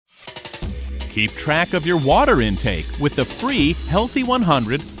Keep track of your water intake with the free Healthy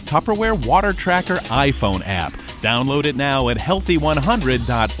 100 Tupperware Water Tracker iPhone app. Download it now at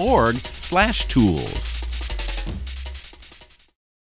healthy100.org/tools.